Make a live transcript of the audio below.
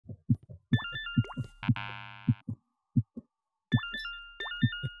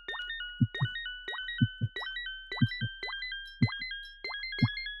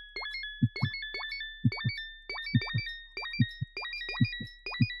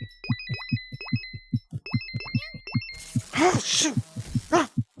Oh shoot! Ah.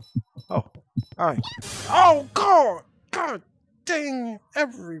 Oh, hi. Oh God! God dang it!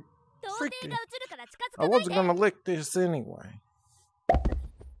 Every freaking. I wasn't gonna lick this anyway.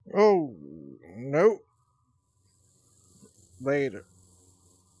 Oh nope. Later.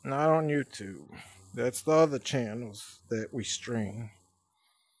 Not on YouTube. That's the other channels that we stream.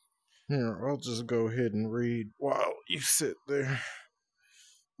 Here, I'll just go ahead and read while you sit there.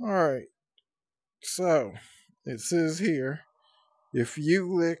 Alright. So, it says here, if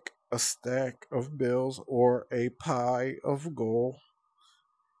you lick a stack of bills or a pie of gold,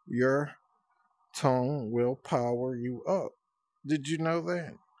 your tongue will power you up. Did you know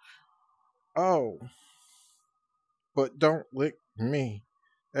that? Oh. But don't lick me.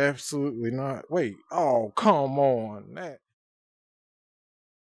 Absolutely not. Wait. Oh, come on. That.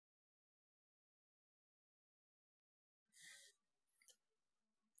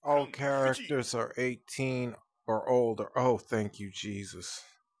 All characters are 18 or older. Oh, thank you, Jesus.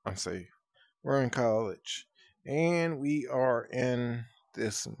 I'm safe. We're in college. And we are in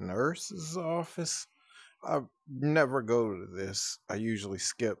this nurse's office. I never go to this. I usually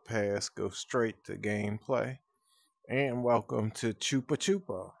skip past, go straight to gameplay. And welcome to Chupa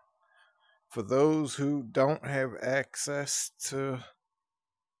Chupa. For those who don't have access to,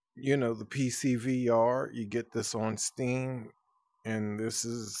 the PCVR, you get this on Steam. And this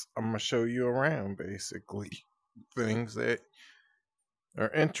is, I'm going to show you around, basically. Things that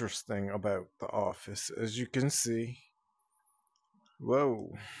are interesting about the office. As you can see,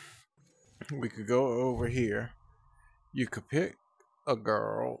 whoa, we could go over here. You could pick a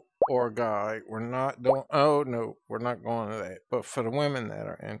girl or a guy. We're not doing, oh no, we're not going to that. But for the women that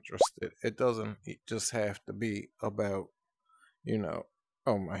are interested, it doesn't just have to be about,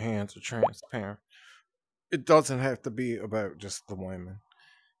 oh, my hands are transparent. It doesn't have to be about just the women.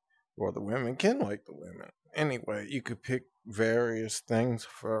 Or the women can like the women. Anyway, you could pick various things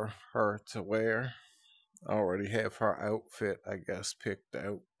for her to wear. I already have her outfit, I guess, picked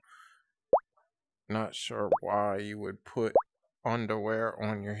out. Not sure why you would put underwear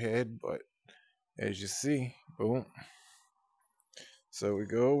on your head, but as you see, boom. So we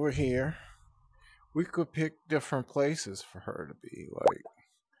go over here. We could pick different places for her to be. Like,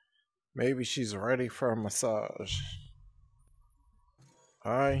 maybe she's ready for a massage.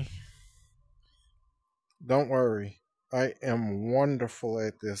 Don't worry. I am wonderful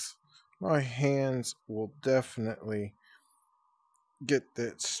at this. My hands will definitely get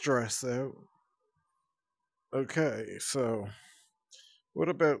that stress out. Okay, so what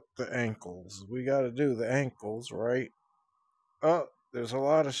about the ankles? We got to do the ankles, right? Oh, there's a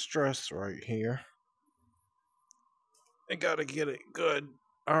lot of stress right here. I got to get it good.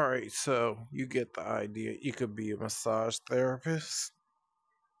 Alright, so you get the idea. You could be a massage therapist.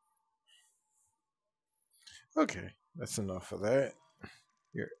 Okay, that's enough of that.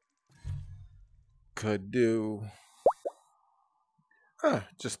 You could do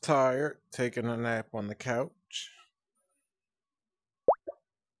just tired, taking a nap on the couch.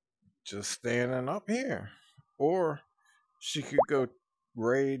 Just standing up here. Or she could go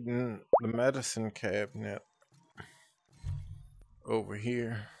raiding the medicine cabinet over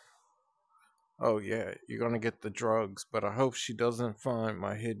here. Oh yeah, you're gonna get the drugs, but I hope she doesn't find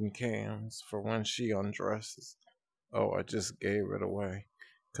my hidden cams for when she undresses. Oh, I just gave it away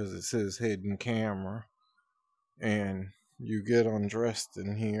because it says hidden camera. And you get undressed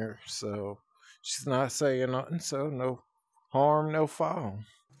in here, so she's not saying nothing, so no harm, no foul.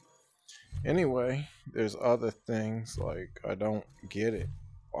 Anyway, there's other things, like, I don't get it.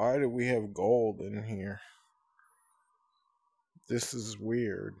 Why do we have gold in here? This is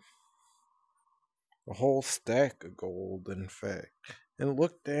weird. A whole stack of gold, in fact. And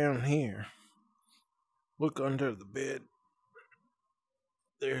look down here. Look under the bed.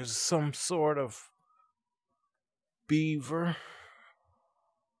 There's some sort of beaver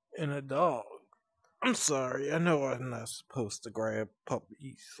and a dog. I'm sorry, I know I'm not supposed to grab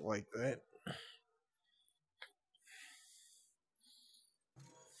puppies like that.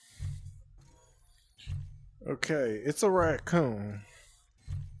 Okay, it's a raccoon.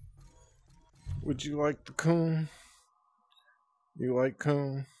 Would you like the coon? You like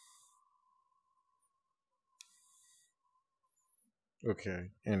coon? Okay,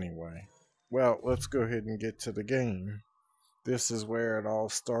 anyway. Well, let's go ahead and get to the game. This is where it all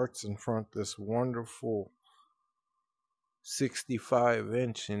starts in front of this wonderful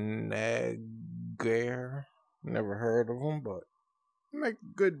 65-inch Antnay. Never heard of them, but make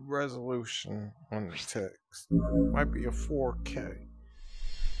good resolution on the text. Might be a 4K.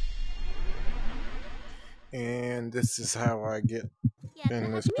 And this is how I get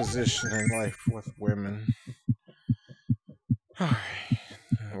in this position in life with women. Alright,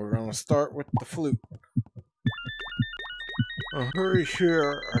 we're gonna start with the flute. I'm pretty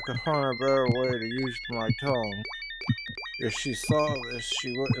sure I could find a better way to use my tongue. If she saw this,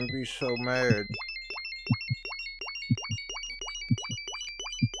 she wouldn't be so mad.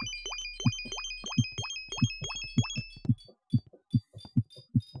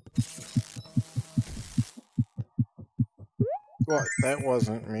 What? That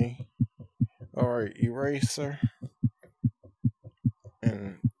wasn't me. Alright, eraser.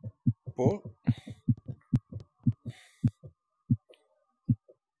 And book?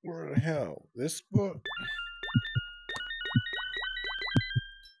 Where the hell? This book?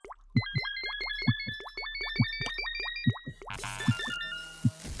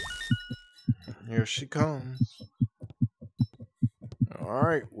 Here she comes.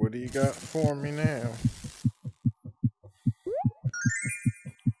 Alright, what do you got for me now?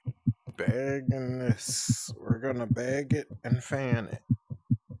 Bagging this. We're gonna bag it and fan it.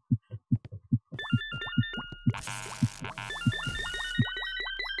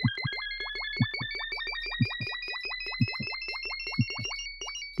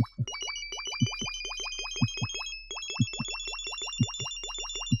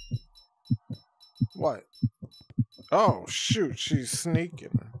 What? Oh shoot, she's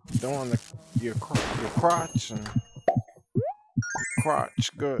sneaking. Doing your crotch and your crotch.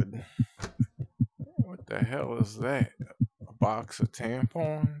 Good. What the hell is that? A box of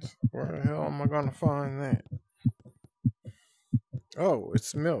tampons? Where the hell am I gonna find that? Oh,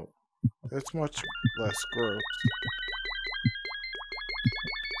 it's milk. That's much less gross.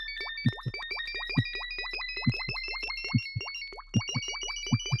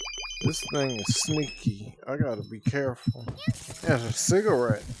 This thing is sneaky. I gotta be careful. There's a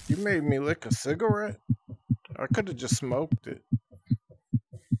cigarette. You made me lick a cigarette? I could have just smoked it.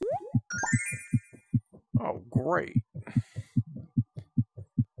 Oh, great.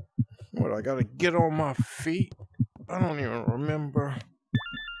 What, I gotta get on my feet? I don't even remember.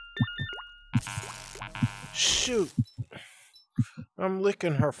 Shoot. I'm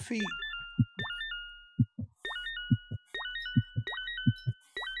licking her feet.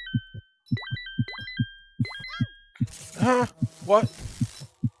 Huh? What?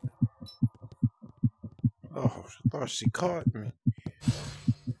 Oh, I thought she caught me.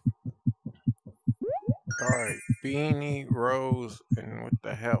 Alright, Beanie, Rose, and what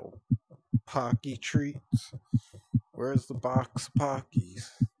the hell? Pocky treats? Where's the box of Pockies?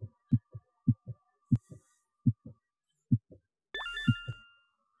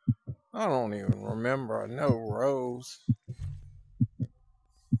 I don't even remember. I know Rose.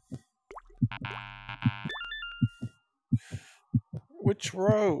 Which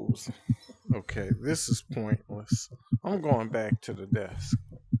Rose? Okay, this is pointless. I'm going back to the desk.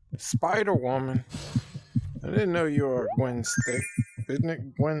 Spider Woman. I didn't know you were Gwen Stacy. Isn't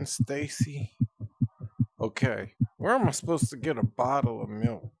it Gwen Stacy? Okay, where am I supposed to get a bottle of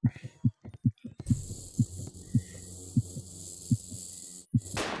milk?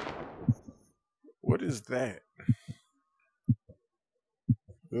 What is that?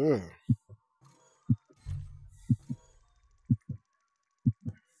 Ugh.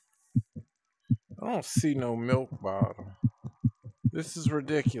 I don't see no milk bottle. This is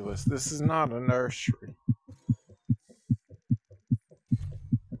ridiculous. This is not a nursery.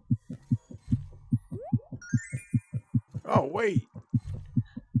 Oh, wait.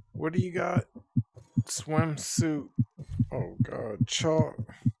 What do you got? Swimsuit. Oh, God. Chalk.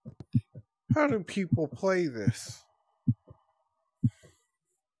 How do people play this?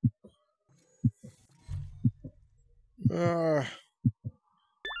 I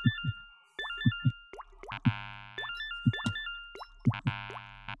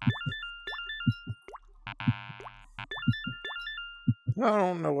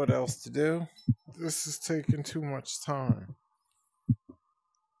don't know what else to do. This is taking too much time.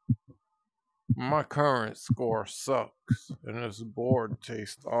 My current score sucks, and this board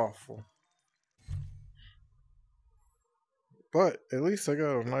tastes awful. But at least I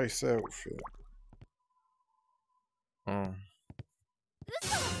got a nice outfit.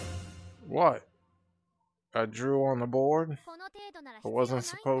 What? I drew on the board? I wasn't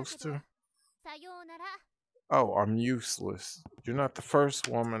supposed to? Oh, I'm useless. You're not the first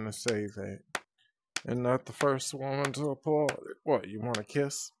woman to say that. And not the first woman to applaud it. What, you want a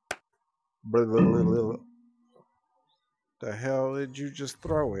kiss? Blah, blah, blah, blah. The hell did you just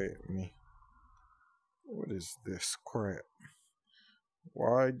throw at me? What is this crap?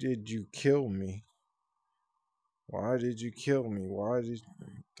 Why did you kill me? Why did you kill me? Why did...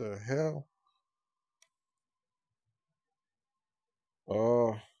 the hell?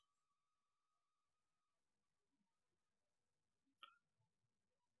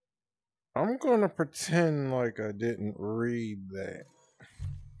 I'm gonna pretend like I didn't read that.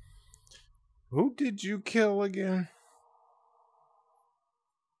 Who did you kill again?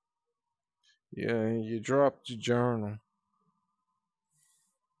 Yeah, you dropped your journal.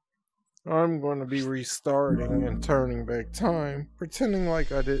 I'm gonna be restarting and turning back time, pretending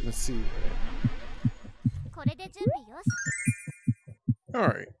like I didn't see that.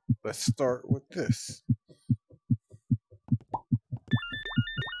 Alright, let's start with this.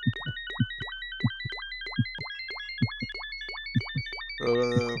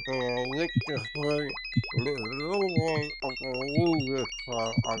 Lick this way.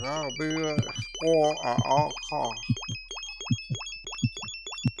 I gotta be a sport at all costs.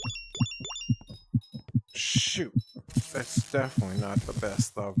 Shoot, that's definitely not the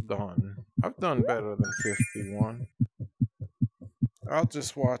best I've done. I've done better than 51. I'll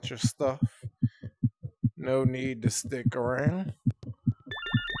just watch your stuff. No need to stick around.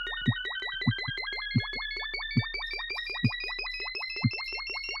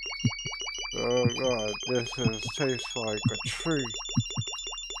 Oh god, tastes like a tree.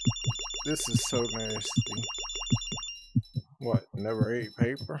 This is so nasty. What, never ate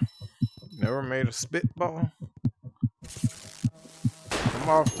paper? Never made a spitball? I'm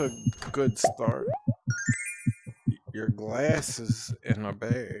off to a good start. Your glasses in a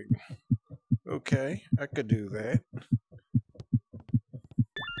bag. Okay, I could do that.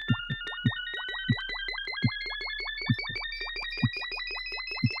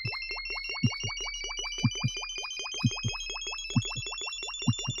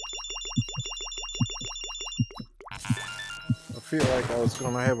 I feel like I was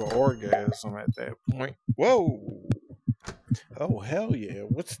gonna have an orgasm at that point. Whoa! Oh, hell yeah.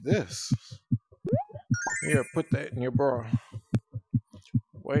 What's this? Here, put that in your bra.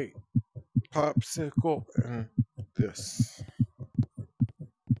 Wait. Popsicle and this.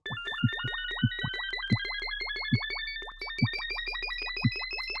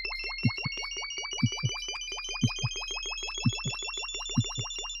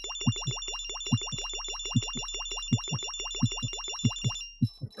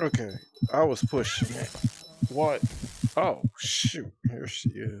 Okay, I was pushing it. What? Oh, shoot. Here she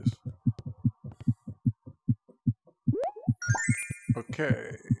is.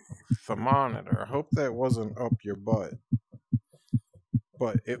 Okay, thermometer. I hope that wasn't up your butt.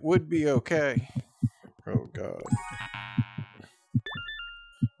 But it would be okay. Oh, God.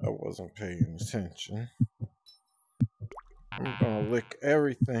 I wasn't paying attention. I'm gonna lick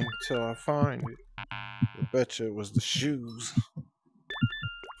everything till I find it. I bet you it was the shoes.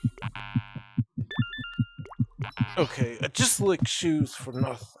 Okay, I just licked shoes for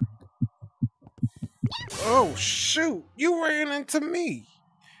nothing. Oh, shoot! You ran into me!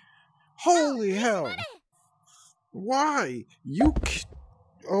 Holy hell! Why?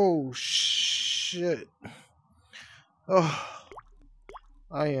 Oh, shit. Oh,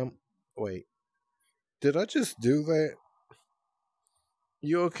 I am... Wait. Did I just do that?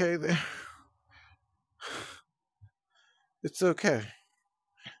 You okay there? It's okay.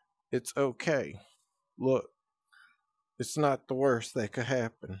 It's okay. Look. It's not the worst that could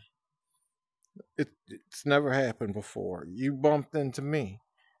happen. It's never happened before. You bumped into me.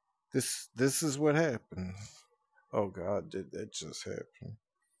 This is what happens. Oh God, did that just happen?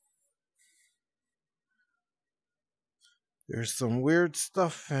 There's some weird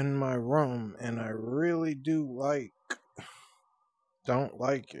stuff in my room, and I really don't like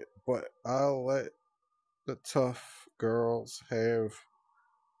it, but I'll let the tough girls have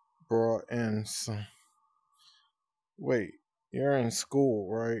brought in some. Wait, you're in school,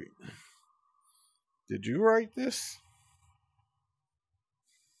 right? Did you write this?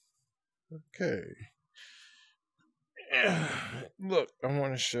 Okay. Look, I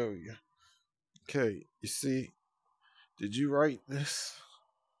want to show you. Okay, you see, did you write this?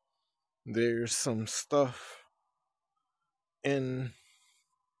 There's some stuff in...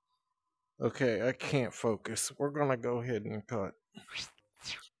 Okay, I can't focus. We're gonna go ahead and cut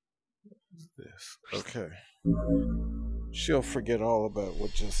this. Okay. She'll forget all about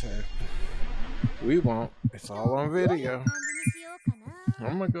what just happened. We won't. It's all on video.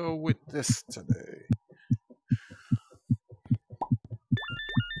 I'm gonna go with this today.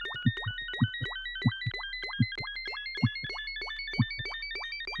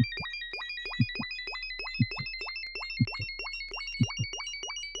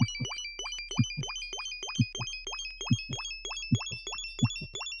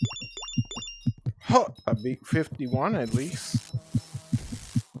 Huh, I beat 51 at least.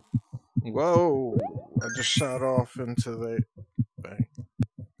 Whoa, I just shot off into that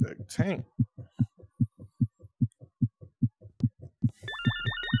tank.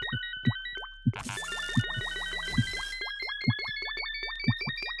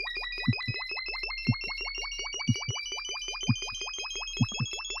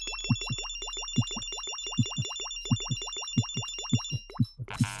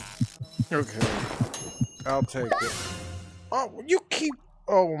 Okay, I'll take it. Oh, you keep...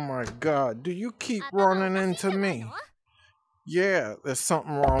 Oh my god, do you keep running into me? Yeah, there's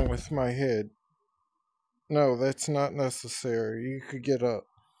something wrong with my head. No, that's not necessary. You could get up.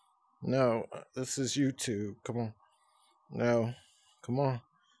 No, this is YouTube. Come on. No, come on.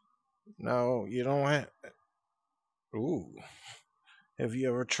 No, you don't have... Ooh. Have you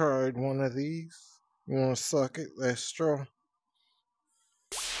ever tried one of these? You want to suck it? That straw?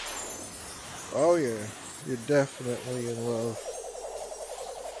 Oh yeah, you're definitely in love.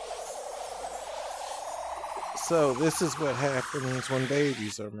 So this is what happens when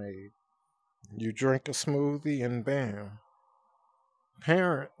babies are made. You drink a smoothie and bam.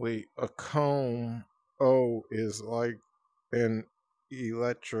 Apparently a comb is like an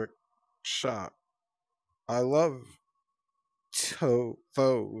electric shock. I love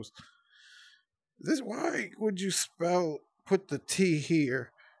those. Why would you put the T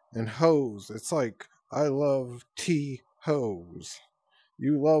here and hose? It's like, I love T hose.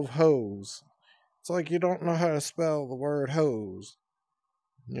 You love hose. It's like you don't know how to spell the word hose.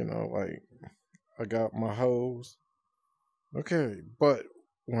 You know, like, I got my hose. Okay, but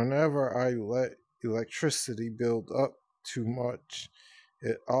whenever I let electricity build up too much,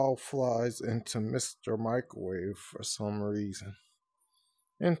 it all flies into Mr. Microwave for some reason.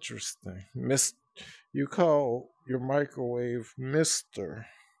 Interesting. You call your microwave Mr.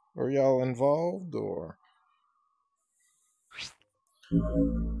 Are y'all involved or?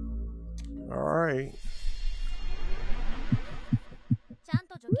 Alright.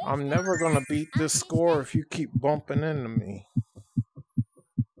 I'm never gonna beat this score if you keep bumping into me.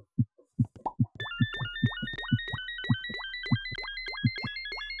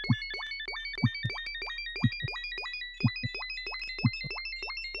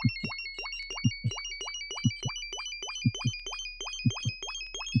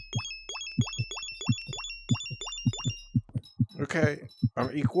 Okay, I'm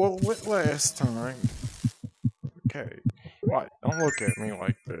equal with last time. Okay, what? Don't look at me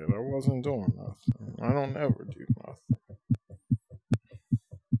like that. I wasn't doing nothing. I don't ever do nothing.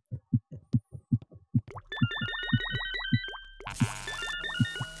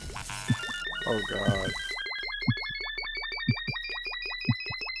 Oh God.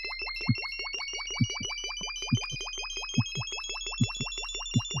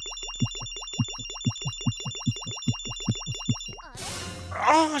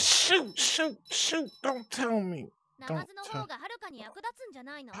 Oh, shoot, don't tell me.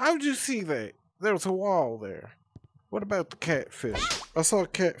 How'd you see that? There was a wall there. What about the catfish? I saw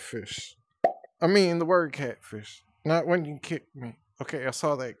catfish. I mean the word catfish. Not when you kicked me. Okay, I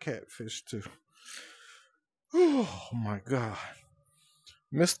saw that catfish too. Oh my God.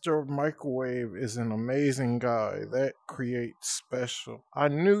 Mr. Microwave is an amazing guy. That creates special. I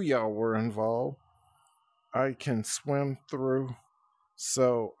knew y'all were involved. I can swim through,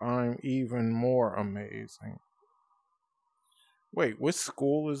 so I'm even more amazing. Wait, what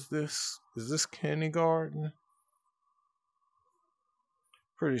school is this? Is this kindergarten?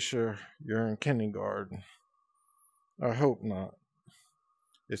 Pretty sure you're in kindergarten. I hope not.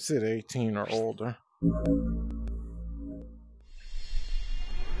 It said 18 or older.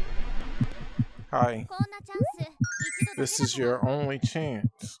 Hi. This is your only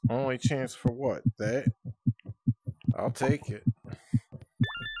chance. Only chance for what? That? I'll take it.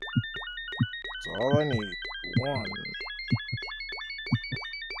 That's all I need. One.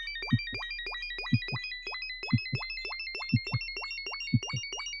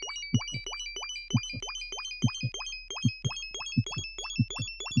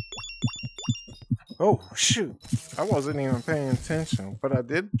 Oh, shoot. I wasn't even paying attention, but I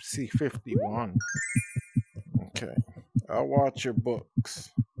did see 51. Okay. I'll watch your books.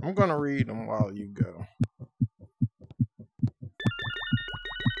 I'm going to read them while you go.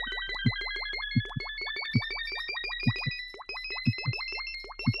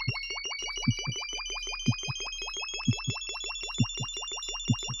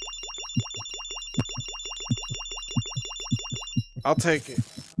 I'll take it.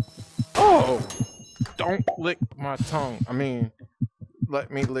 Oh! Don't lick my tongue. I mean, let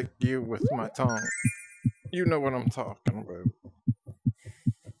me lick you with my tongue. You know what I'm talking about.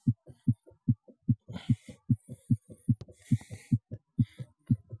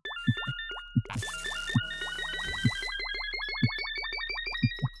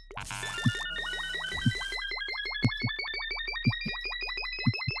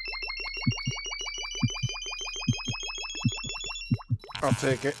 I'll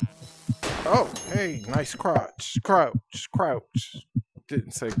take it. Oh, hey, nice crotch. Crouch.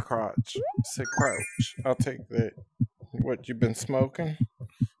 Didn't say crotch. Said crouch. I'll take that. What, you been smoking?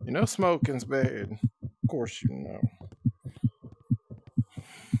 You know smoking's bad. Of course you know.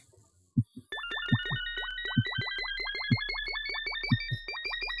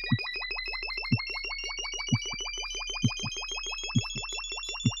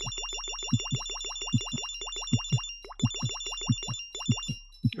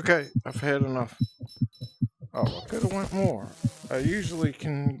 Okay, I've had enough. Oh, I could have went more. I usually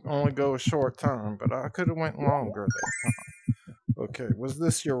can only go a short time, but I could have went longer that time. Okay, was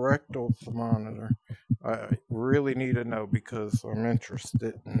this your rectal thermometer? I really need to know because I'm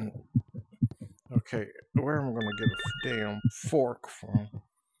interested in. Okay, where am I gonna get a damn fork from?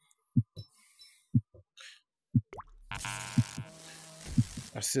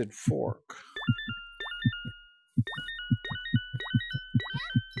 I said fork.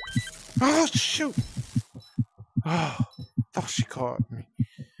 Oh shoot! Oh, thought she caught me.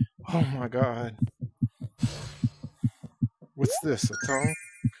 Oh my god. What's this? A tongue?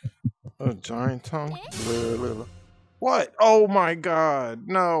 A giant tongue? What? Oh my god.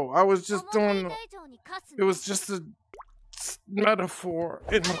 No, I was just doing. It was just a metaphor.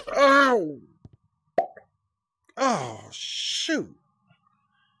 Oh! Oh, shoot.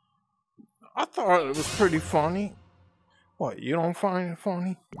 I thought it was pretty funny. What, you don't find it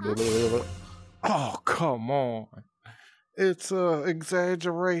funny? Oh, come on. It's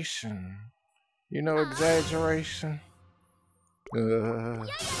exaggeration. You know exaggeration?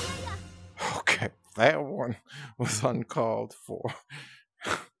 Okay, that one was uncalled for.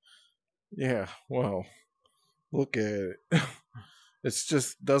 Yeah, well, look at it. It's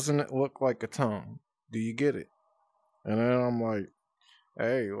just, doesn't it look like a tongue? Do you get it? And then I'm like,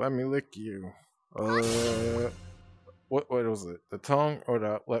 hey, let me lick you. What was it? The tongue or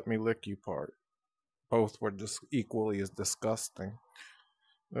the let me lick you part? Both were just equally as disgusting.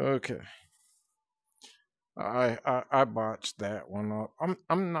 Okay. I botched that one up.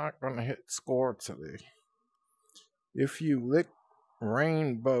 I'm not gonna hit score today. If you lick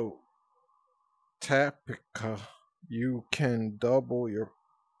Rainbow Tapica, you can double your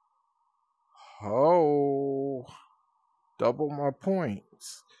double my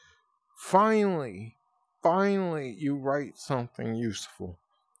points. Finally, you write something useful.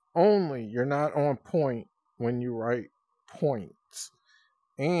 Only you're not on point when you write points.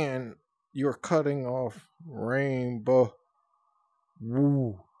 And you're cutting off Rainbow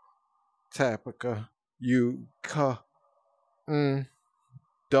Woo Tapica. You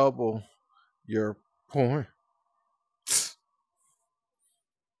double your point.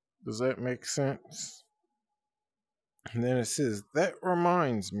 Does that make sense? And then it says, that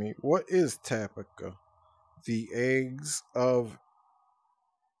reminds me, what is Tapica? The eggs of.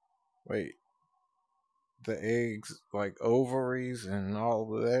 Wait. The eggs, like ovaries and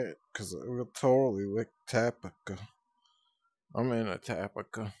all of that? Because it will totally lick Tapica. I'm in a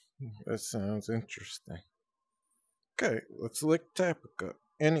Tapica. That sounds interesting. Okay, let's lick Tapica.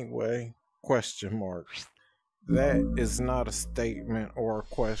 Anyway, question mark. That is not a statement or a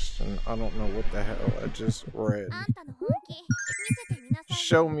question. I don't know what the hell I just read.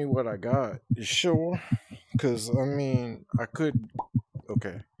 Show me what I got. You sure? Because, I mean, I could.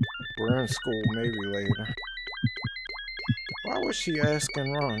 Okay, we're in school, maybe later. Why was she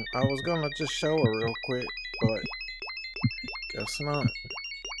asking Ron? I was gonna just show her real quick, but guess not.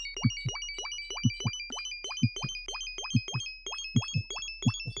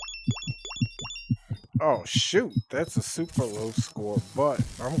 Oh shoot, that's a super low score, but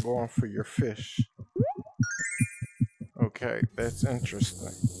I'm going for your fish. Okay, that's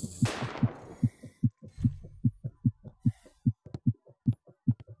interesting.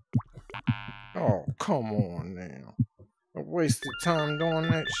 Oh, come on now. I wasted time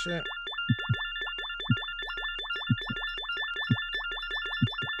doing that shit.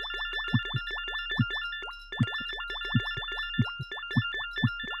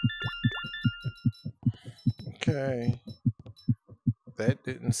 Okay. That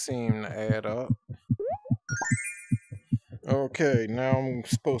didn't seem to add up. Okay, now I'm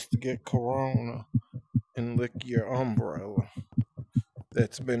supposed to get Corona and lick your umbrella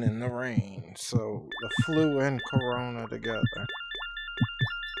that's been in the rain. So the flu and Corona together.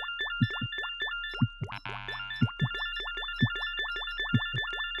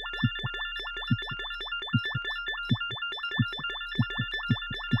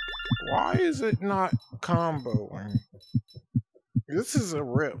 Why is it not comboing? This is a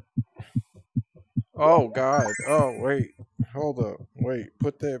rip. Oh God. Oh wait. Hold up. Wait.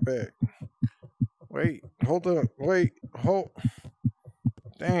 Put that back. Wait. Hold up. Wait. Hold.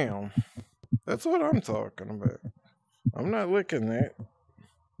 Damn. That's what I'm talking about. I'm not licking that.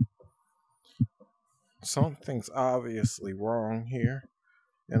 Something's obviously wrong here.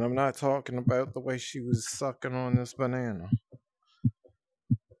 And I'm not talking about the way she was sucking on this banana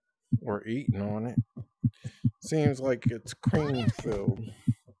or eating on it. Seems like it's cream filled.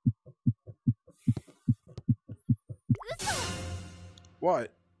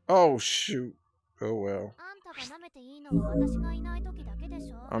 What? Oh, shoot. Oh, well.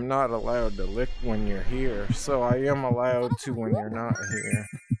 I'm not allowed to lick when you're here, so I am allowed to when you're not here.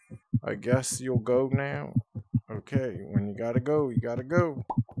 I guess you'll go now? Okay, when you gotta go, you gotta go.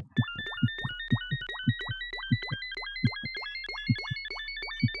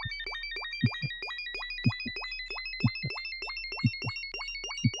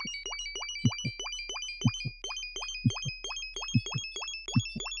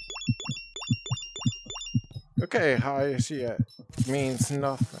 Okay, highest yet means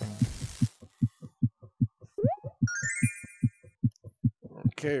nothing.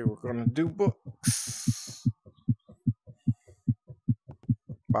 Okay, we're gonna do books.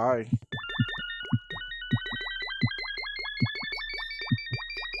 Bye.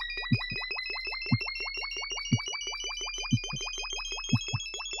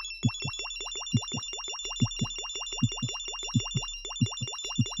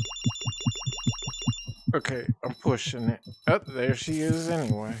 Okay, I'm pushing it. Oh, there she is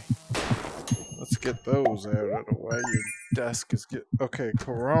anyway. Let's get those out of the way. Your desk is get. Okay,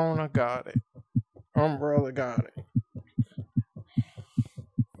 Corona got it. Umbrella got it.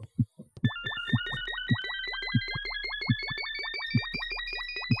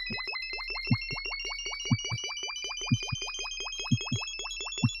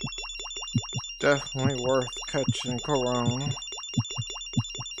 Definitely worth catching Corona.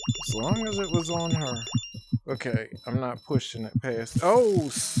 As long as it was on her. Okay, I'm not pushing it past. Oh,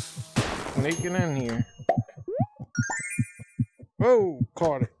 sneaking in here. Whoa,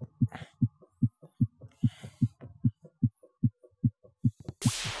 caught it.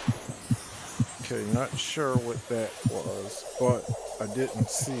 Okay, not sure what that was, but I didn't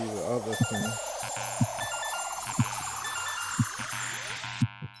see the other thing.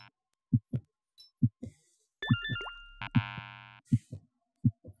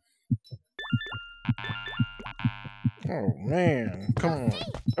 Oh man, come on.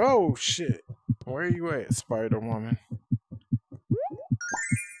 Oh shit. Where are you at, Spider-Woman?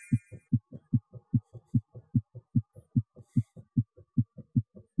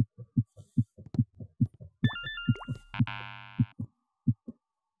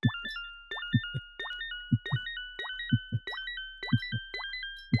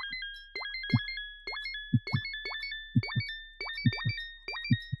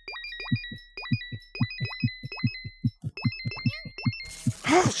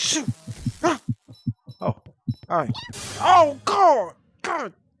 Oh shoot! Ah! Oh, hi. Oh god!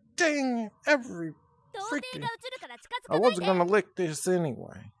 God dang it! Every freaking. I wasn't gonna lick this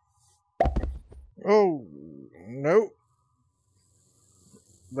anyway. Oh nope.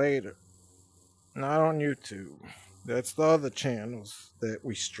 Later. Not on YouTube. That's the other channels that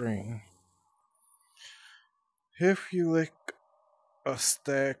we stream. If you lick a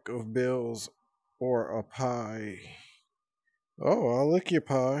stack of bills or a pie. Oh, I'll lick your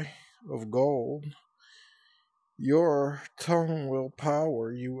pie of gold. Your tongue will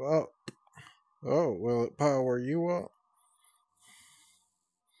power you up. Oh, will it power you up?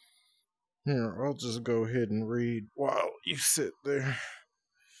 Here, I'll just go ahead and read while you sit there.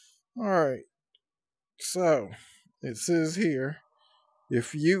 Alright, so it says here,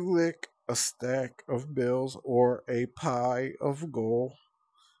 if you lick a stack of bills or a pie of gold,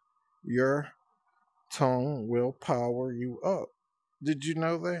 your tongue will power you up. Did you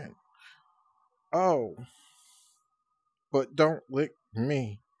know that? Oh, but don't lick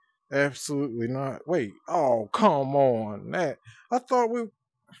me. Absolutely not. Wait, oh, come on. That I thought we.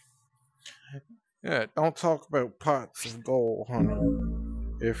 Yeah, don't talk about pots of gold, honey,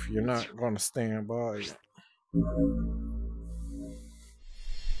 if you're not going to stand by it.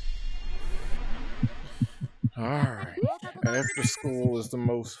 Alright. After school is the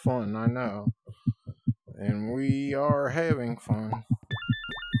most fun, I know. And we are having fun.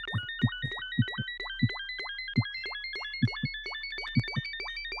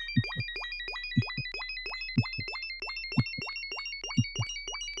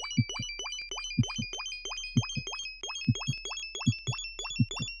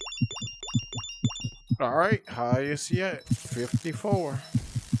 Alright, highest yet, 54.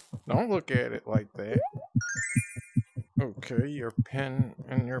 Don't look at it like that. Okay, your pen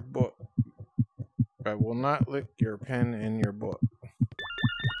and your book. I will not lick your pen and your book.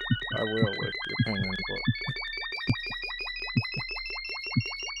 I will lick your pen and book.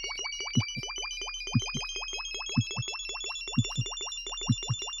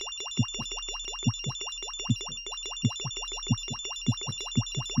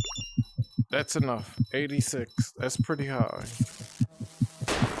 That's enough. 86. That's pretty high.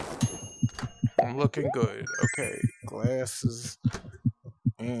 I'm looking good. Okay. Glasses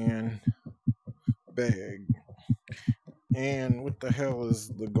and bag. And what the hell is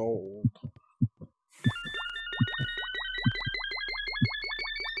the gold?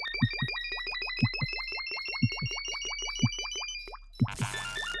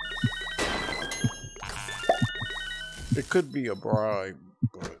 It could be a bribe,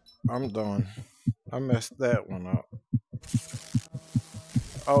 but I'm done. I messed that one up.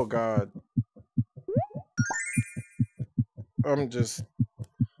 Oh God. I'm just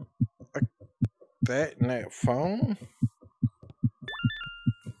that and that phone?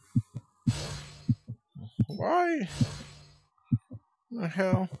 Why? The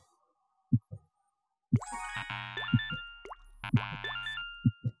hell?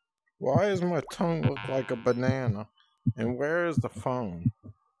 Why does my tongue look like a banana? And where is the phone?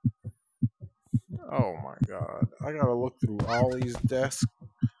 Oh my God. I gotta look through all these desks.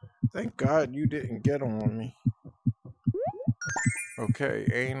 Thank God you didn't get on me. Okay,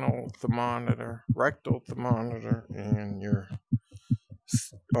 anal thermometer, rectal thermometer, and your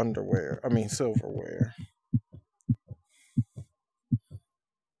underwear. I mean, silverware.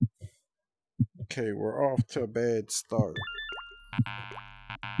 Okay, we're off to a bad start.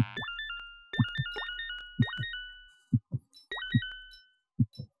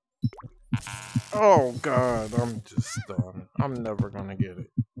 Oh God, I'm just done. I'm never gonna get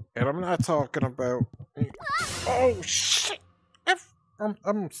it. And I'm not talking about. Oh shit!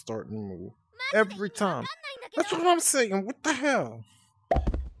 I'm starting to move every time. That's what I'm saying. What the hell?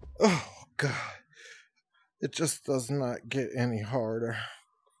 Oh God, it just does not get any harder.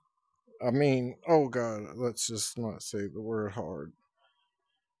 I mean, oh God, let's just not say the word hard.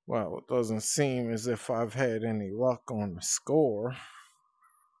 Well, it doesn't seem as if I've had any luck on the score.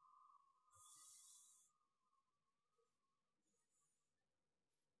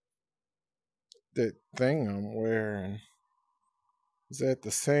 That thing I'm wearing, is that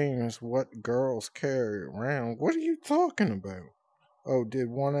the same as what girls carry around? What are you talking about? Oh, did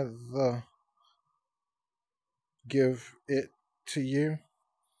one of the give it to you?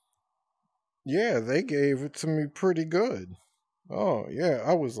 Yeah, they gave it to me pretty good. Oh, yeah,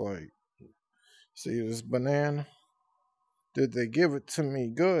 I was like, see this banana? Did they give it to me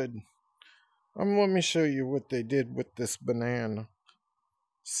good? Let me show you what they did with this banana.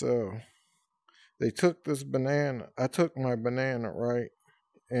 So, they took this banana. I took my banana, right?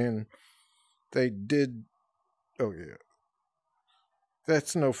 And they did. Oh, yeah.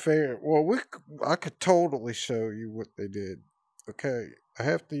 That's no fair. Well, I could totally show you what they did. Okay, I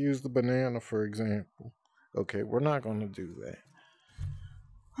have to use the banana for example. Okay, we're not going to do that.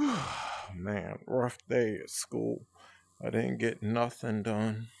 Man, rough day at school. I didn't get nothing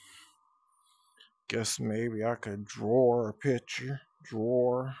done. Guess maybe I could draw a picture.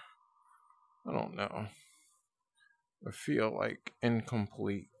 Draw. I don't know. I feel like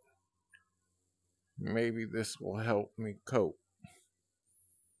incomplete. Maybe this will help me cope.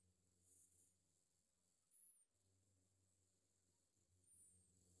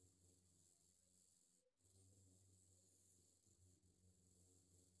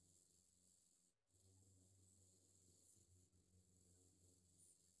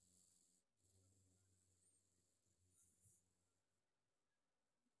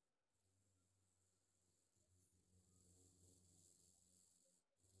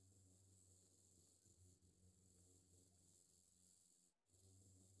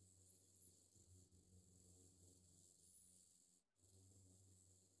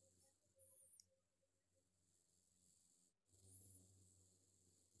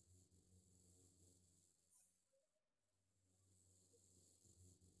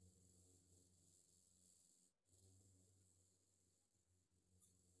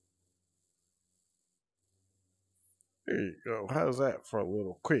 There you go. How's that for a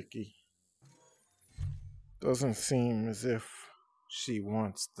little quickie? Doesn't seem as if she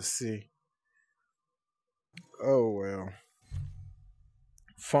wants to see. Oh well.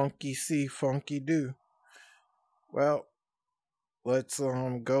 Funky see, funky do. Well, let's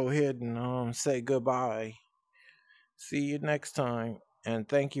go ahead and say goodbye. See you next time. And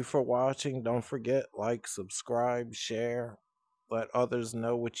thank you for watching. Don't forget, like, subscribe, share, let others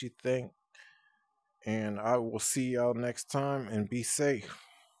know what you think. And I will see y'all next time and be safe.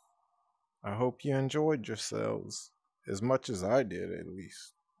 I hope you enjoyed yourselves as much as I did, at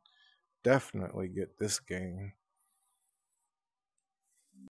least. Definitely get this game.